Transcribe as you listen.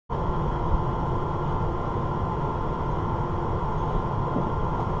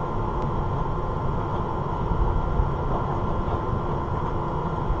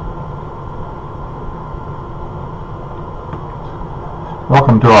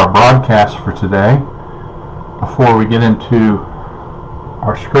welcome to our broadcast for today. Before we get into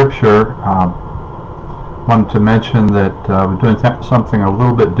our scripture, I wanted to mention that we're doing something a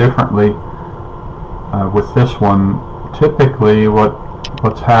little bit differently with this one. Typically,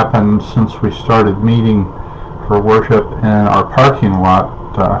 what's happened since we started meeting for worship in our parking lot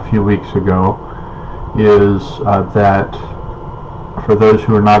a few weeks ago is that for those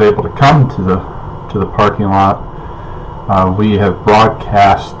who are not able to come to the parking lot, we have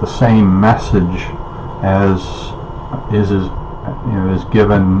broadcast the same message as is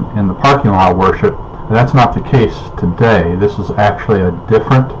given in the parking lot worship. That's not the case today. This is actually a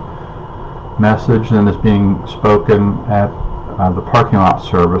different message than is being spoken at the parking lot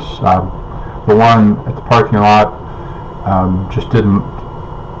service. The one at the parking lot just didn't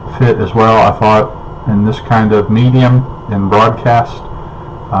fit as well, I thought, in this kind of medium in broadcast.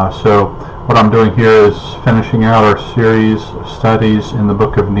 So what I'm doing here is finishing out our series of studies in the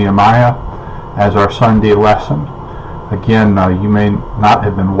book of Nehemiah as our Sunday lesson. Again, you may not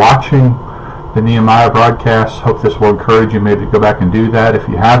have been watching the Nehemiah broadcast. Hope this will encourage you maybe to go back and do that if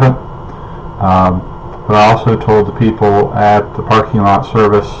you haven't. But I also told the people at the parking lot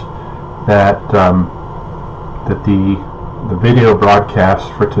service that the video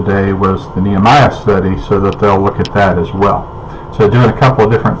broadcast for today was the Nehemiah study, so that they'll look at that as well. So doing a couple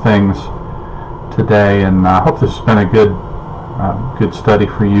of different things today, and I hope this has been a good study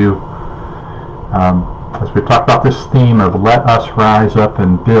for you. As we talk about this theme of let us rise up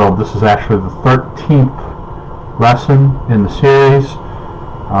and build, this is actually the 13th lesson in the series.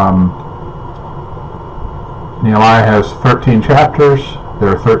 Nehemiah has 13 chapters. There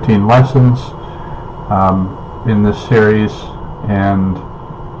are 13 lessons in this series, and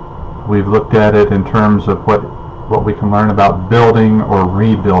we've looked at it in terms of what we can learn about building or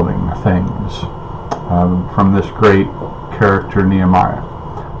rebuilding things from this great character Nehemiah.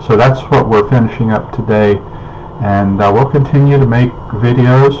 So that's what we're finishing up today, and we'll continue to make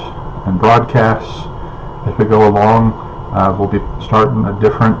videos and broadcasts as we go along. We'll be starting a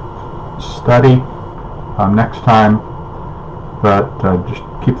different study next time, but just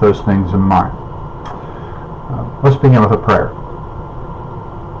keep those things in mind. Let's begin with a prayer.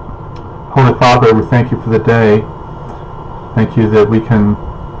 Holy Father, we thank you for the day. Thank you that we can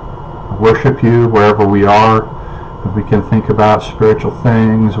worship you wherever we are, that we can think about spiritual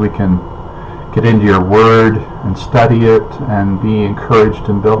things, we can get into your word and study it and be encouraged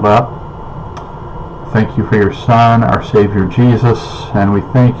and built up. Thank you for your Son, our Savior Jesus, and we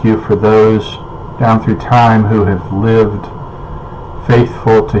thank you for those down through time who have lived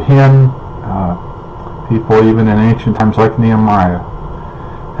faithful to him, people even in ancient times like Nehemiah.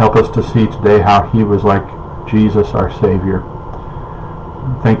 Help us to see today how he was like Jesus, our Savior.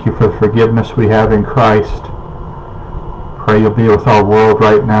 Thank you for the forgiveness we have in Christ. Pray you'll be with our world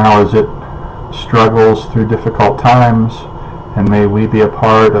right now as it struggles through difficult times, and may we be a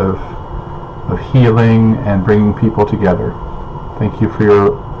part of healing and bringing people together. Thank you for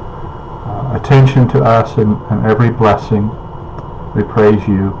your attention to us and every blessing. We praise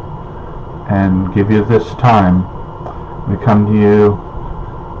you and give you this time. We come to you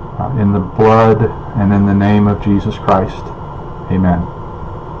in the blood and in the name of Jesus Christ. Amen.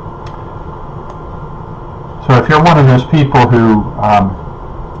 So if you're one of those people who,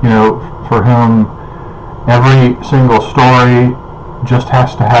 for whom every single story just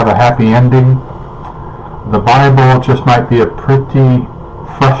has to have a happy ending, the Bible just might be a pretty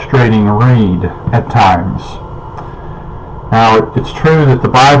frustrating read at times. Now, it's true that the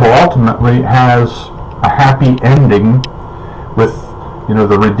Bible ultimately has a happy ending with,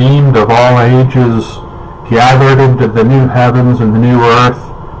 the redeemed of all ages gathered into the new heavens and the new earth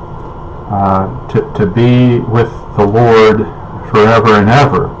to be with the Lord forever and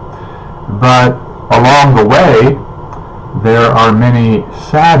ever. But along the way, there are many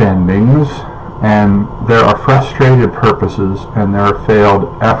sad endings, and there are frustrated purposes, and there are failed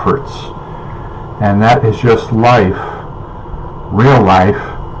efforts. And that is just life, real life,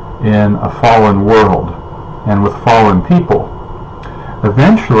 in a fallen world and with fallen people.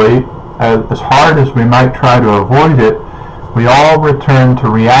 Eventually, as hard as we might try to avoid it, we all return to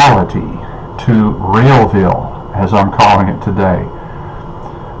reality, to Realville, as I'm calling it today.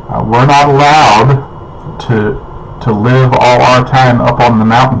 We're not allowed to live all our time up on the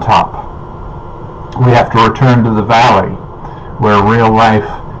mountaintop. We have to return to the valley where real life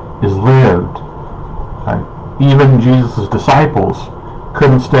is lived. Even Jesus' disciples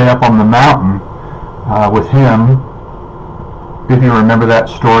couldn't stay up on the mountain with him. If you remember that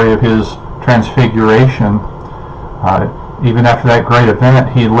story of his transfiguration, even after that great event,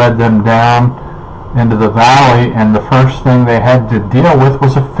 he led them down into the valley, and the first thing they had to deal with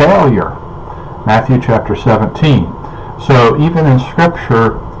was a failure. Matthew chapter 17. So even in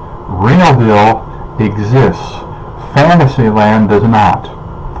Scripture, Realville exists. Fantasyland does not.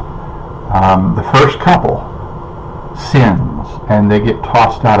 The first couple sins, and they get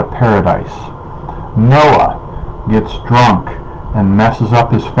tossed out of paradise. Noah gets drunk and messes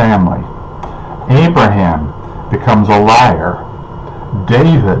up his family. Abraham becomes a liar.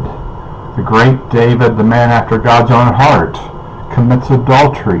 David, the great David, the man after God's own heart, commits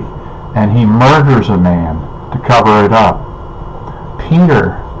adultery, and he murders a man to cover it up.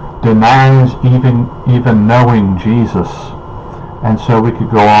 Peter denies even knowing Jesus. And so we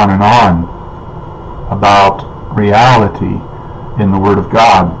could go on and on about reality in the Word of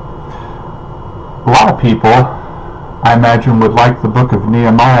God. A lot of people, I imagine, would like the book of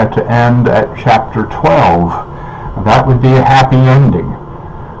Nehemiah to end at chapter 12. That would be a happy ending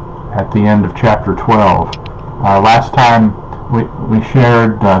at the end of chapter 12. Last time we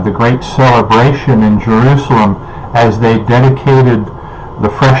shared the great celebration in Jerusalem as they dedicated the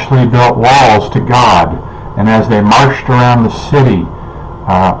freshly built walls to God, and as they marched around the city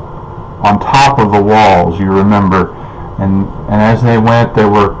on top of the walls, you remember, and as they went, they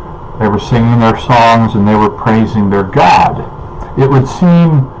were singing their songs and they were praising their God. It would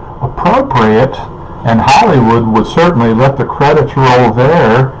seem appropriate, and Hollywood would certainly let the credits roll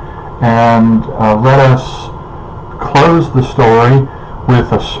there and let us close the story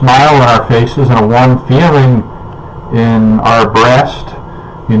with a smile on our faces and a warm feeling in our breast,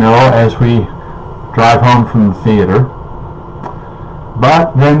 as we drive home from the theater.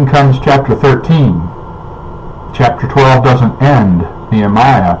 But then comes chapter 13. Chapter 12 doesn't end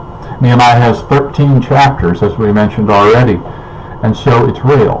Nehemiah. Nehemiah has 13 chapters, as we mentioned already, and so it's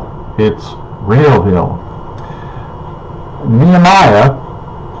real. It's Realville. Nehemiah,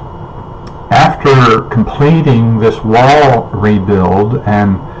 after completing this wall rebuild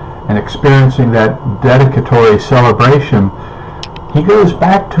and experiencing that dedicatory celebration, he goes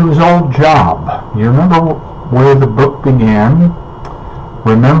back to his old job. You remember where the book began?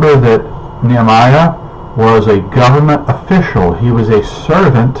 Remember that Nehemiah was a government official. He was a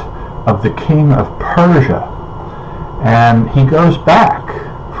servant of the king of Persia. And he goes back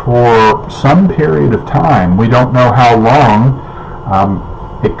for some period of time. We don't know how long.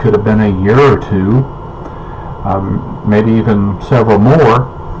 It could have been a year or two, maybe even several more.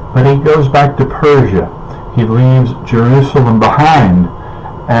 But he goes back to Persia. He leaves Jerusalem behind.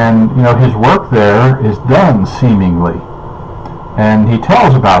 And, his work there is done, seemingly. And he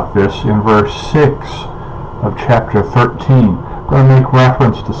tells about this in verse 6 of chapter 13. I'm going to make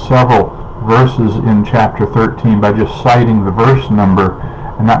reference to several verses in chapter 13 by just citing the verse number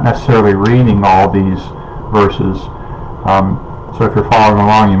and not necessarily reading all these verses. So if you're following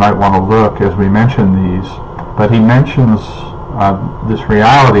along, you might want to look as we mention these. But he mentions this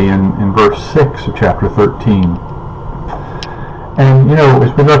reality in verse 6 of chapter 13. And,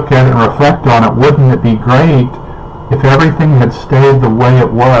 as we look at it and reflect on it, wouldn't it be great if everything had stayed the way it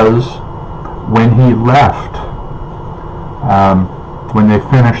was when he left, when they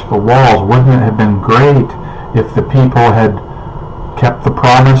finished the walls? Wouldn't it have been great if the people had kept the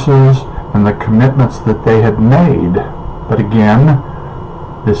promises and the commitments that they had made? But again,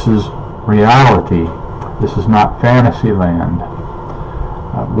 this is reality. This is not fantasy land.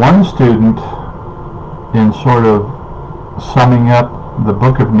 One student, in sort of summing up the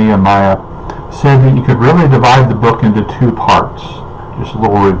book of Nehemiah, said that you could really divide the book into two parts. Just a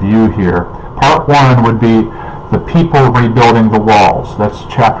little review here. Part 1 would be the people rebuilding the walls. That's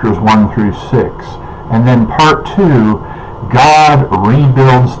chapters 1 through 6. And then part 2, God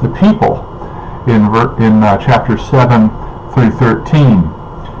rebuilds the people in chapters 7 through 13.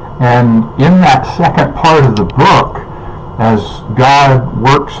 And in that second part of the book, as God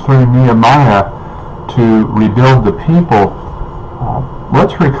works through Nehemiah to rebuild the people,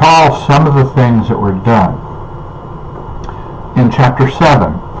 let's recall some of the things that were done. In chapter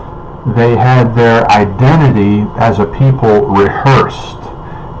 7, they had their identity as a people rehearsed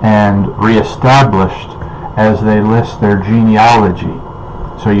and reestablished as they list their genealogy.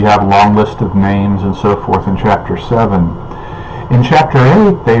 So you have a long list of names and so forth in chapter 7. In chapter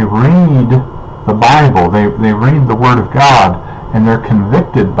 8, they read the Bible. They read the Word of God, and they're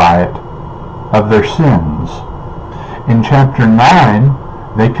convicted by it of their sins. In chapter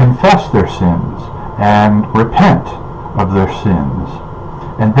 9, they confess their sins and repent of their sins.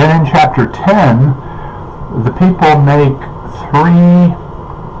 And then in chapter 10, the people make 3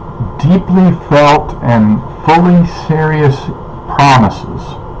 deeply felt and fully serious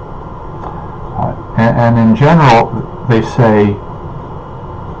promises. And in general, they say,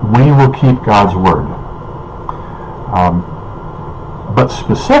 we will keep God's word. But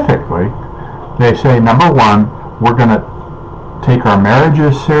specifically, they say, number one, we're going to take our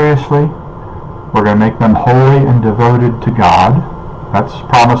marriages seriously. We're going to make them holy and devoted to God. That's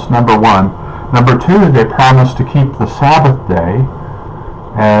promise number one. Number two, they promise to keep the Sabbath day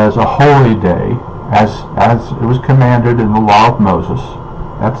as a holy day, as it was commanded in the law of Moses.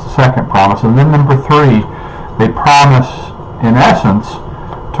 That's the second promise. And then number three, they promise, in essence,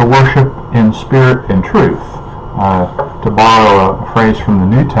 to worship in spirit and truth. To borrow a phrase from the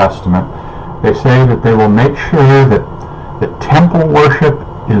New Testament, they say that they will make sure that temple worship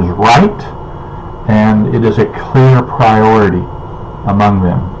is right and it is a clear priority among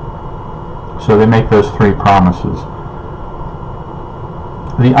them. So they make those three promises.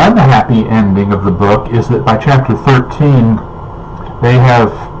 The unhappy ending of the book is that by chapter 13, they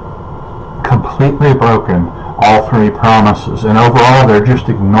have completely broken all three promises, and overall they're just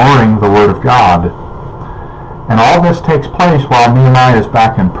ignoring the Word of God. And all this takes place while Nehemiah is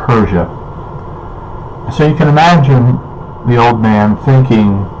back in Persia. So you can imagine the old man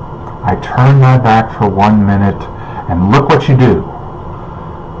thinking, I turn my back for 1 minute, and look what you do.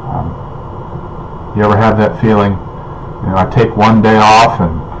 You ever have that feeling? You know, I take 1 day off,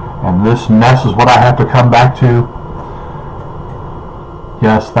 and this mess is what I have to come back to.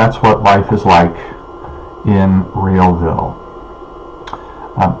 Yes, that's what life is like in Realville.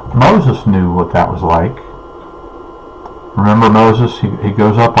 Moses knew what that was like. Remember Moses, he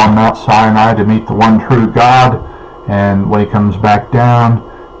goes up on Mount Sinai to meet the one true God, and when he comes back down,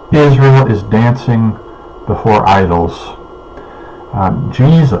 Israel is dancing before idols.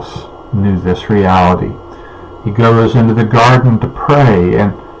 Jesus knew this reality. He goes into the garden to pray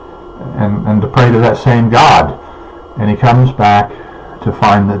and to pray to that same God, and he comes back to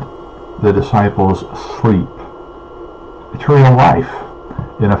find that the disciples asleep. It's real life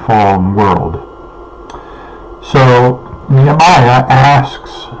in a fallen world. So Nehemiah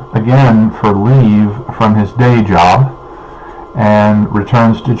asks again for leave from his day job and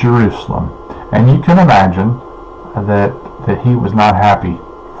returns to Jerusalem. And you can imagine that he was not happy.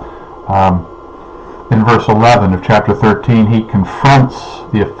 In verse 11 of chapter 13, he confronts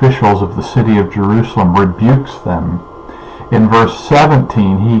the officials of the city of Jerusalem, rebukes them. In verse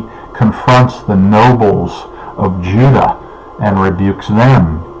 17, he confronts the nobles of Judah and rebukes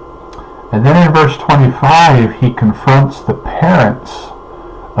them. And then in verse 25, he confronts the parents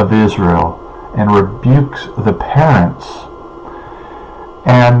of Israel and rebukes the parents.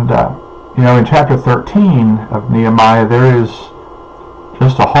 And, in chapter 13 of Nehemiah, there is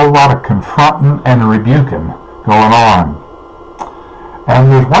just a whole lot of confronting and rebuking going on.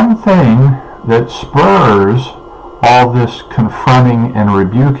 And there's one thing that spurs all this confronting and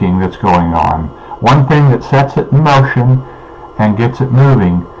rebuking that's going on. One thing that sets it in motion and gets it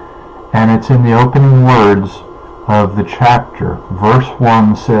moving. And it's in the opening words of the chapter. Verse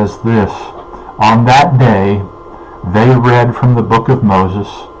 1 says this, On that day they read from the book of Moses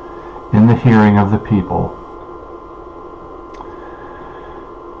in the hearing of the people.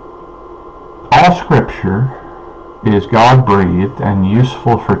 All Scripture is God-breathed and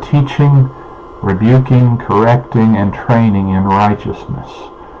useful for teaching, rebuking, correcting, and training in righteousness.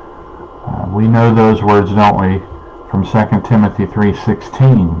 We know those words, don't we, from 2 Timothy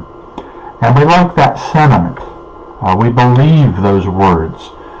 3:16. And we like that sentiment. We believe those words.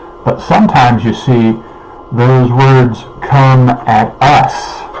 But sometimes, you see, those words come at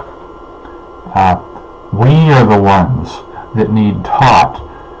us. We are the ones that need taught.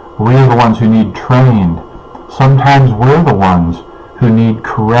 We are the ones who need trained. Sometimes we're the ones who need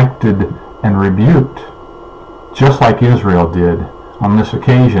corrected and rebuked, just like Israel did on this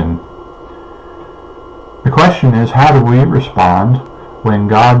occasion. The question is, how do we respond when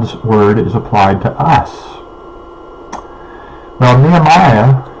God's word is applied to us? Well,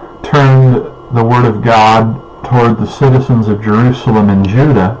 Nehemiah turned the word of God toward the citizens of Jerusalem and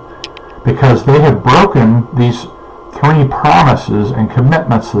Judah because they had broken these three promises and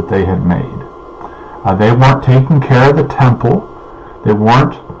commitments that they had made. They weren't taking care of the temple. They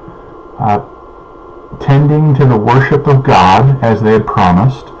weren't tending to the worship of God as they had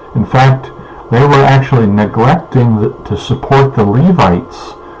promised. In fact, they were actually neglecting to support the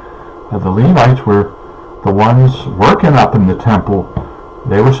Levites. The Levites were the ones working up in the temple.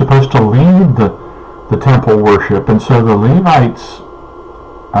 They were supposed to lead the temple worship, and so the Levites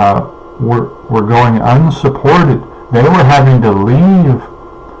were going unsupported. They were having to leave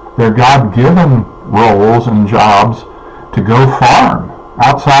their God-given roles and jobs to go farm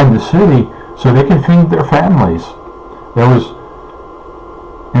outside the city so they could feed their families. There was,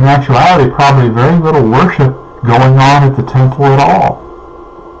 in actuality, probably very little worship going on at the temple at all.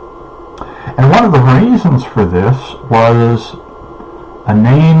 And one of the reasons for this was a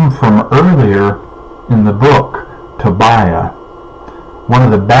name from earlier in the book, Tobiah, one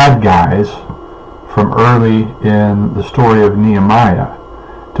of the bad guys from early in the story of Nehemiah.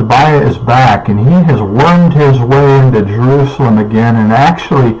 Tobiah is back, and he has wormed his way into Jerusalem again, and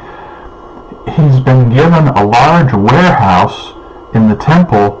actually he's been given a large warehouse in the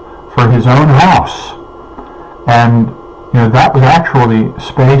temple for his own house. And that was actually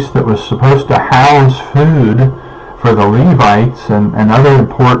space that was supposed to house food for the Levites and other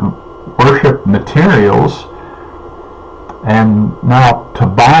important worship materials. And now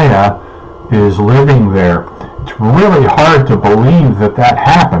Tobiah is living there. It's really hard to believe that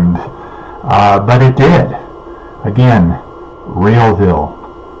happened, but it did. Again, Realville.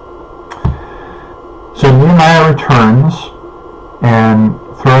 So Nehemiah returns and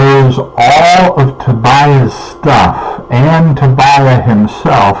throws all of Tobiah's stuff and Tobiah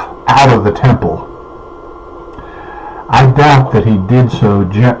himself out of the temple. I doubt that he did so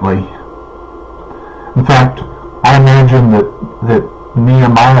gently. In fact, I imagine that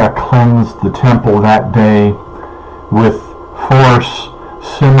Nehemiah cleansed the temple that day with force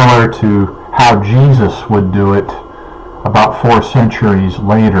similar to how Jesus would do it about 4 centuries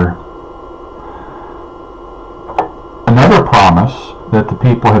later. Another promise that the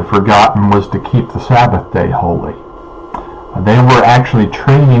people had forgotten was to keep the Sabbath day holy. They were actually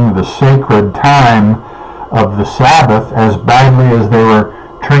treating the sacred time of the Sabbath as badly as they were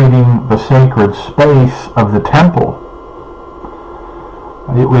treating the sacred space of the temple.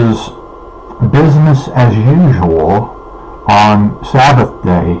 It was business as usual on Sabbath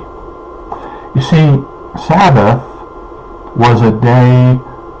day. You see, Sabbath was a day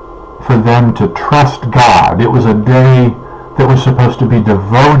for them to trust God. It was a day that was supposed to be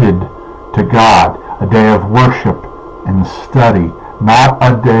devoted to God, a day of worship and study, not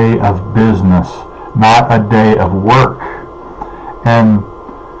a day of business, not a day of work.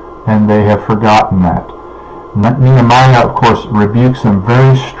 And they have forgotten that. Nehemiah, of course, rebukes them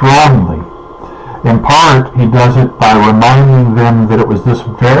very strongly. In part, he does it by reminding them that it was this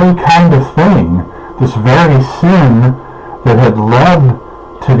very kind of thing, this very sin, that had led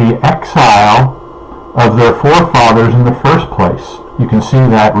to the exile of their forefathers in the first place. You can see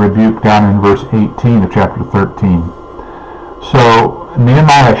that rebuke down in verse 18 of chapter 13. So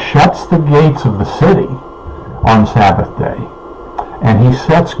Nehemiah shuts the gates of the city on Sabbath day, and he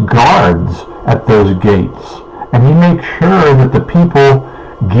sets guards at those gates, and he makes sure that the people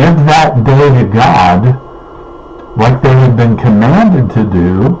give that day to God like they had been commanded to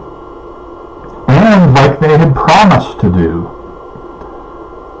do and like they had promised to do.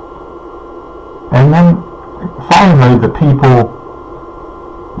 And then finally the people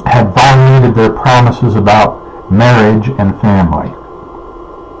had violated their promises about marriage and family.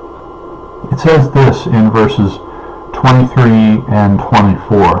 It says this in verses 23 and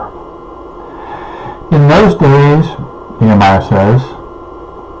 24. In those days, Nehemiah says,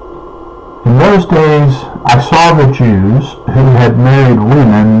 in those days I saw the Jews who had married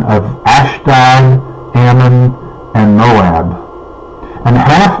women of Ashdod, Ammon, and Moab, and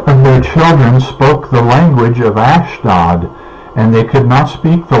half of their children spoke the language of Ashdod, and they could not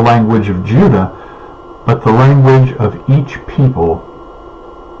speak the language of Judah, but the language of each people.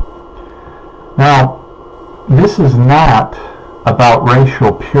 Now, this is not about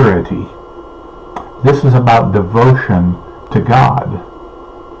racial purity. This is about devotion to God.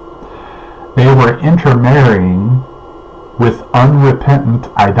 They were intermarrying with unrepentant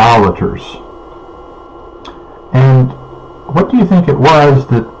idolaters. And what do you think it was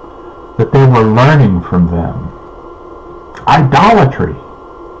that they were learning from them? Idolatry.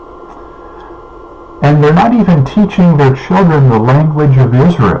 And they're not even teaching their children the language of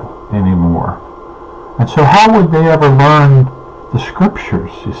Israel anymore. And so how would they ever learn the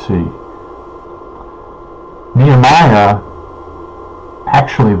scriptures, you see? Nehemiah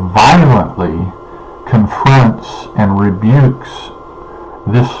actually violently confronts and rebukes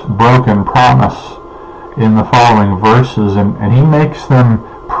this broken promise in the following verses, and he makes them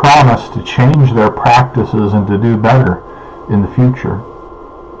promise to change their practices and to do better in the future.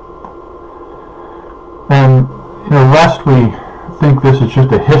 And lest we think this is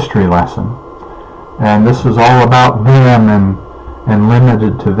just a history lesson and this is all about them and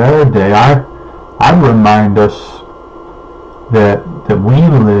limited to their day, I remind us that we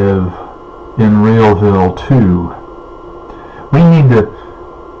live in Realville too. We need to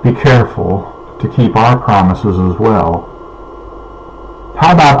be careful to keep our promises as well.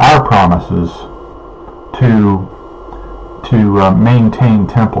 How about our promises to maintain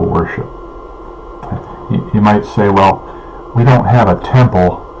temple worship? You might say, well, we don't have a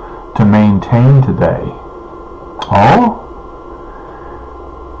temple to maintain today. Oh,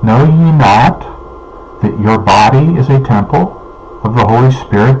 know ye not that your body is a temple of the Holy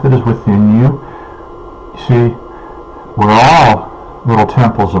Spirit that is within you? You see, we're all little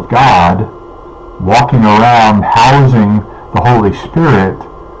temples of God, walking around housing the Holy Spirit,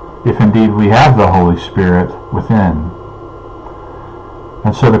 if indeed we have the Holy Spirit within.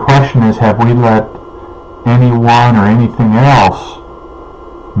 And so the question is, have we let anyone or anything else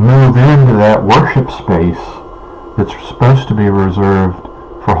move into that worship space that's supposed to be reserved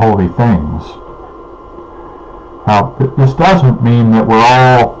for holy things? Now, this doesn't mean that we're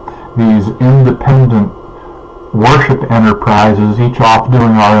all these independent worship enterprises, each off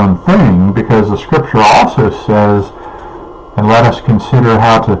doing our own thing, because the Scripture also says, and let us consider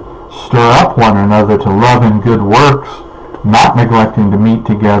how to stir up one another to love and good works, not neglecting to meet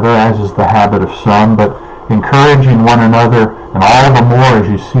together, as is the habit of some, but encouraging one another, and all the more as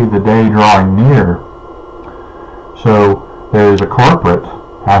you see the day drawing near. So there is a corporate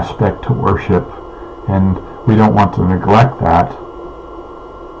aspect to worship, and we don't want to neglect that.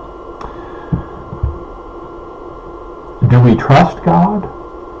 Do we trust God?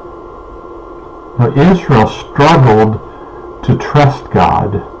 Now, Israel struggled to trust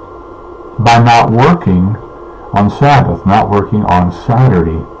God by not working on Sabbath, not working on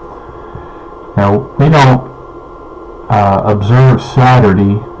Saturday. Now, we don't observe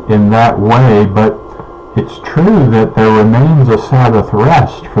Saturday in that way, but it's true that there remains a Sabbath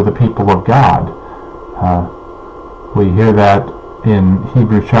rest for the people of God. We hear that in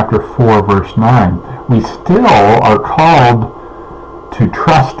Hebrews chapter 4, verse 9. We still are called to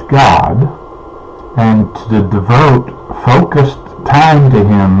trust God and to devote focused time to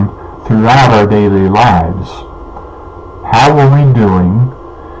Him throughout our daily lives. How are we doing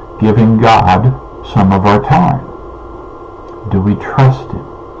giving God some of our time? Do we trust Him?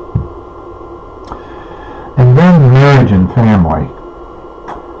 And then marriage and family.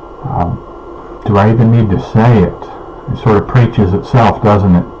 Do I even need to say it? It sort of preaches itself,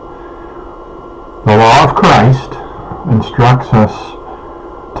 doesn't it? The law of Christ instructs us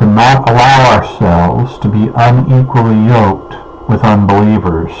to not allow ourselves to be unequally yoked with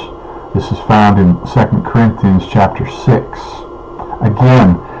unbelievers. This is found in 2 Corinthians chapter 6.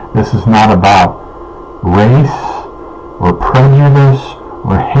 Again, this is not about race or prejudice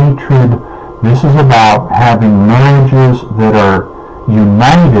or hatred. This is about having marriages that are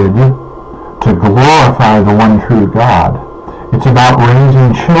united to glorify the one true God. It's about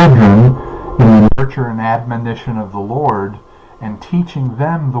raising children in the nurture and admonition of the Lord and teaching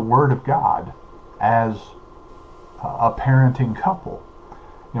them the Word of God as a parenting couple.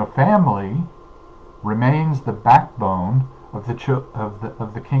 You know, family remains the backbone of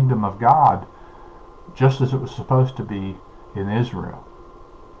the kingdom of God, just as it was supposed to be in Israel.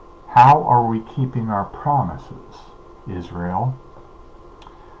 How are we keeping our promises, Israel?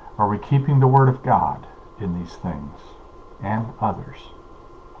 Are we keeping the Word of God in these things and others?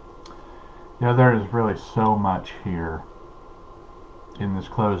 You know, there is really so much here in this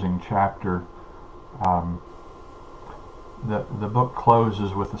closing chapter. The book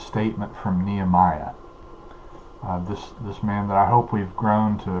closes with a statement from Nehemiah. This man that I hope we've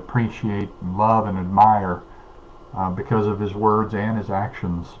grown to appreciate and love and admire because of his words and his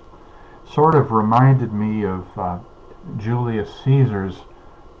actions. Sort of reminded me of Julius Caesar's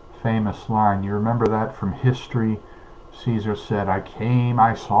famous line. You remember that from history? Caesar said, "I came,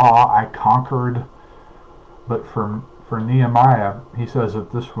 I saw, I conquered." But for Nehemiah, he says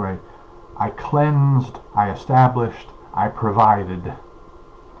it this way: "I cleansed, I established, I provided."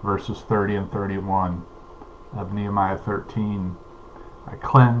 Verses 30 and 31 of Nehemiah 13. I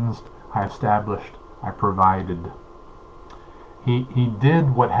cleansed, I established, I provided. He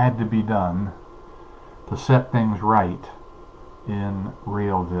did what had to be done to set things right in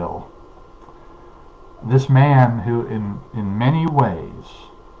Realville. This man who in many ways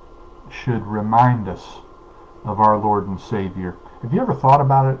should remind us of our Lord and Savior. Have you ever thought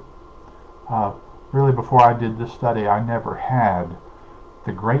about it? Really, before I did this study, I never had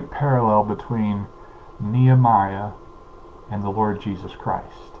the great parallel between Nehemiah and the Lord Jesus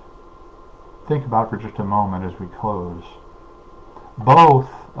Christ. Think about it for just a moment as we close. Both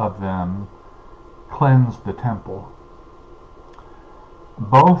of them cleansed the temple.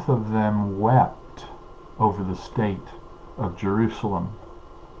 Both of them wept over the state of Jerusalem.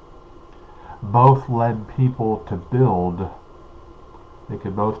 Both led people to build. They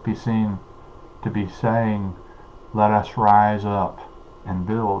could both be seen to be saying, "Let us rise up and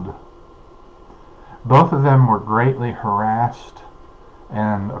build." Both of them were greatly harassed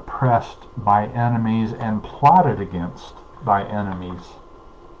and oppressed by enemies and plotted against by enemies.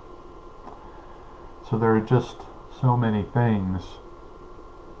 So there are just so many things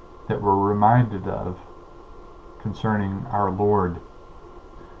that we're reminded of concerning our Lord.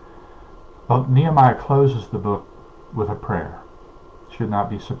 Well, Nehemiah closes the book with a prayer. Should not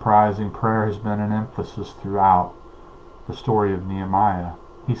be surprising. Prayer has been an emphasis throughout the story of Nehemiah.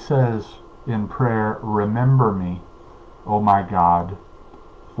 He says in prayer, "Remember me, O my God,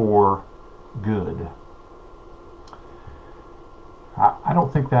 for good." I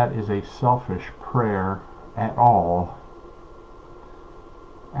don't think that is a selfish prayer at all.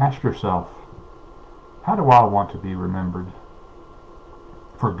 Ask yourself, how do I want to be remembered?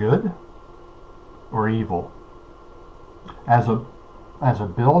 For good or evil? As a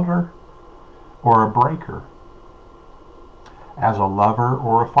builder or a breaker? As a lover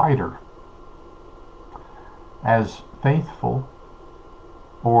or a fighter? As faithful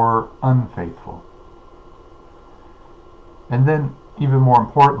or unfaithful? And then, even more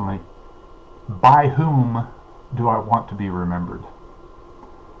importantly, by whom do I want to be remembered?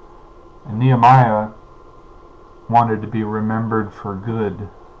 And Nehemiah wanted to be remembered for good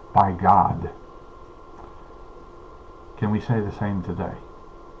by God. Can we say the same today?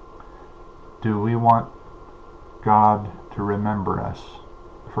 Do we want God to remember us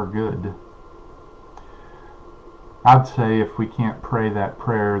for good? I'd say if we can't pray that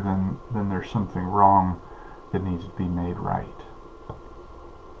prayer, then there's something wrong that needs to be made right.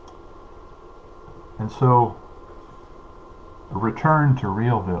 And so, a return to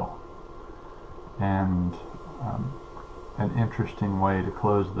Realville, and an interesting way to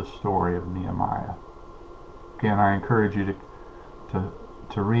close the story of Nehemiah. Again, I encourage you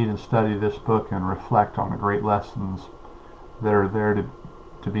to read and study this book and reflect on the great lessons that are there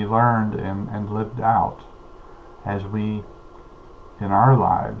to be learned and lived out as we, in our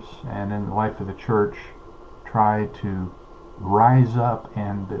lives and in the life of the church, try to rise up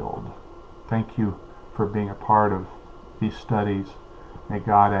and build. Thank you for being a part of these studies. May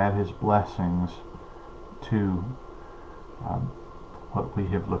God add His blessings to what we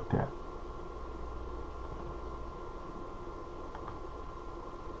have looked at.